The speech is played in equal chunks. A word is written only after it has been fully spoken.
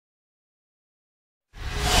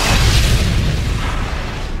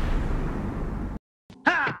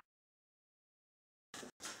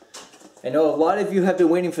I know a lot of you have been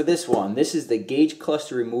waiting for this one. This is the gauge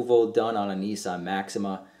cluster removal done on a Nissan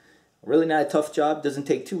Maxima. Really not a tough job, doesn't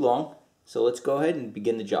take too long. So let's go ahead and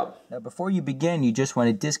begin the job. Now before you begin, you just want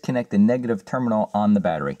to disconnect the negative terminal on the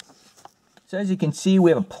battery. So as you can see,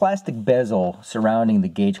 we have a plastic bezel surrounding the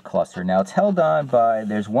gauge cluster. Now it's held on by,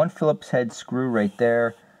 there's one Phillips head screw right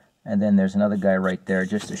there, and then there's another guy right there,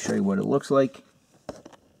 just to show you what it looks like.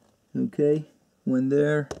 Okay, one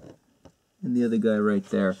there, and the other guy right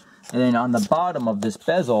there. And then on the bottom of this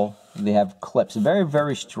bezel, they have clips, very,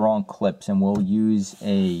 very strong clips, and we'll use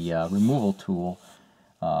a removal tool.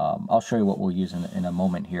 I'll show you what we'll use in a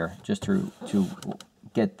moment here, just to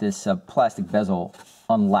get this plastic bezel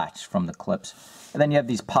unlatched from the clips. And then you have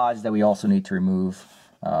these pods that we also need to remove,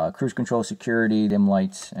 cruise control, security, dim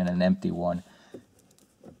lights, and an empty one.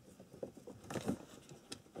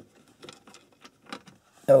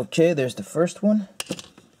 Okay, there's the first one.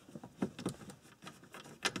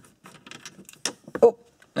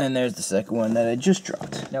 And there's the second one that I just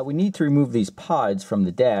dropped. Now we need to remove these pods from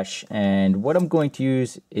the dash, and what I'm going to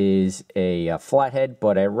use is a flathead,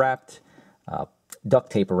 but I wrapped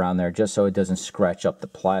duct tape around there just so it doesn't scratch up the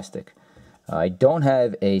plastic. I don't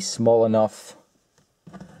have a small enough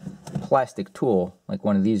plastic tool like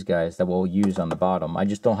one of these guys that we'll use on the bottom. I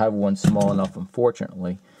just don't have one small enough,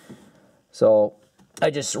 unfortunately. So I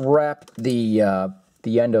just wrapped the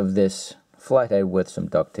end of this flathead with some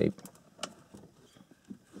duct tape.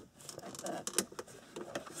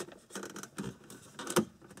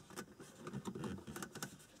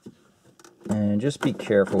 And just be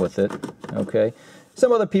careful with it, okay?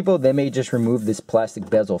 Some other people, they may just remove this plastic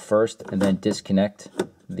bezel first and then disconnect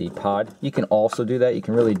the pod. You can also do that. You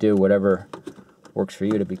can really do whatever works for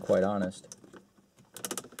you, to be quite honest.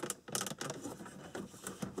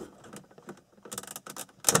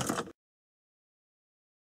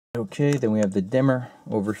 Okay, then we have the dimmer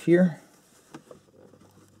over here.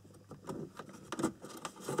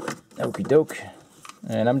 Okie doke.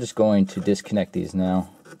 And I'm just going to disconnect these now.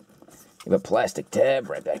 We have a plastic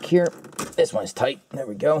tab right back here. This one's tight. There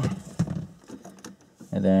we go.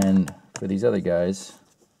 And then for these other guys,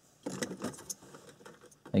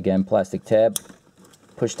 again, plastic tab.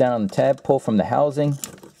 Push down on the tab, pull from the housing,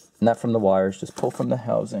 not from the wires, just pull from the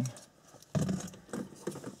housing.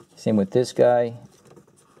 Same with this guy.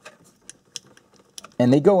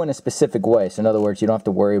 And they go in a specific way, so in other words, you don't have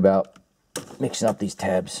to worry about mixing up these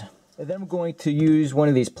tabs. And then I'm going to use one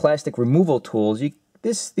of these plastic removal tools.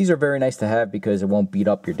 These are very nice to have because it won't beat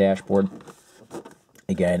up your dashboard.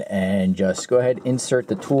 Again, and just go ahead, insert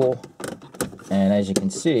the tool, and as you can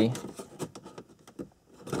see,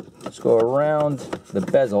 just go around the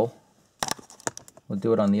bezel. We'll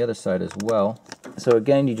do it on the other side as well. So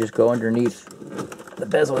again, you just go underneath the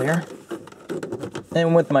bezel here.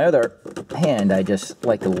 And with my other hand, I just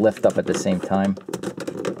like to lift up at the same time,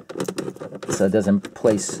 so it doesn't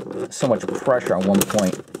place so much pressure on one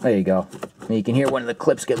point. There you go. And you can hear one of the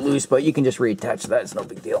clips get loose, but you can just reattach that. It's no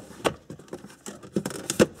big deal.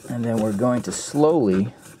 And then we're going to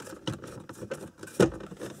slowly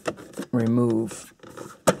remove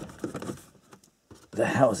the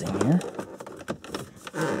housing here.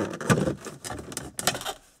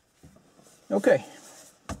 Okay.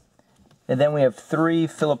 And then we have 3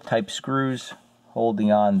 Phillips type screws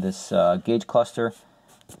holding on this gauge cluster,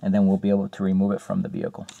 and then we'll be able to remove it from the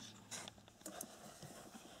vehicle.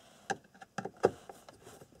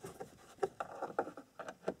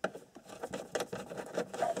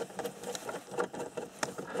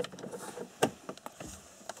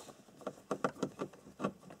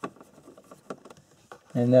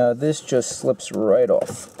 And now this just slips right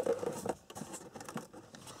off.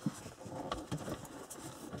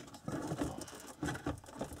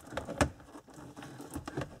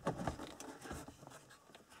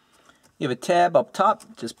 You have a tab up top,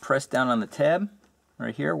 just press down on the tab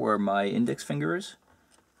right here where my index finger is.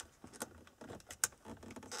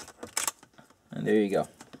 And there you go.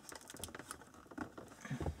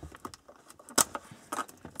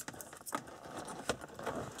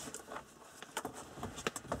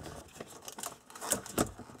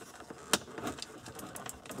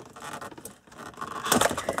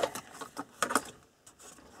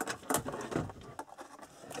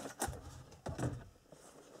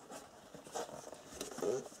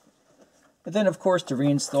 But then, of course, to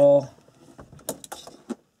reinstall,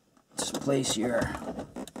 just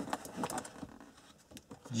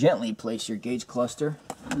gently place your gauge cluster,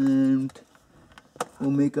 and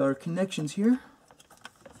we'll make our connections here.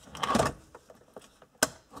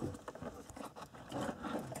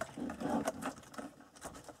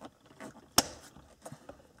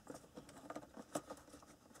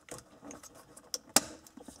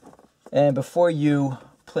 And before you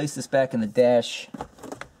place this back in the dash,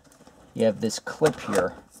 you have this clip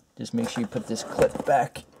here. Just make sure you put this clip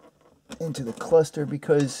back into the cluster,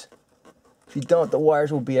 because if you don't, the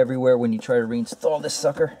wires will be everywhere when you try to reinstall this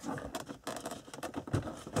sucker.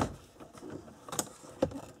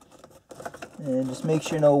 And just make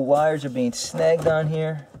sure no wires are being snagged on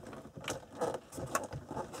here.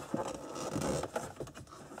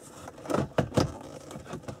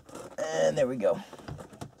 And there we go.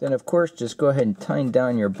 Then of course just go ahead and tighten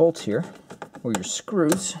down your bolts here, or your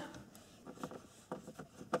screws.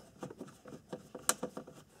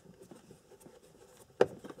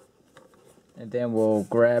 And then we'll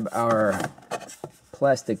grab our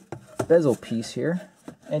plastic bezel piece here,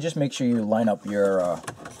 and just make sure you line up your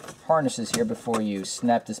harnesses here before you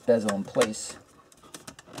snap this bezel in place.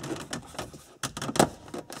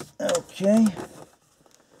 Okay.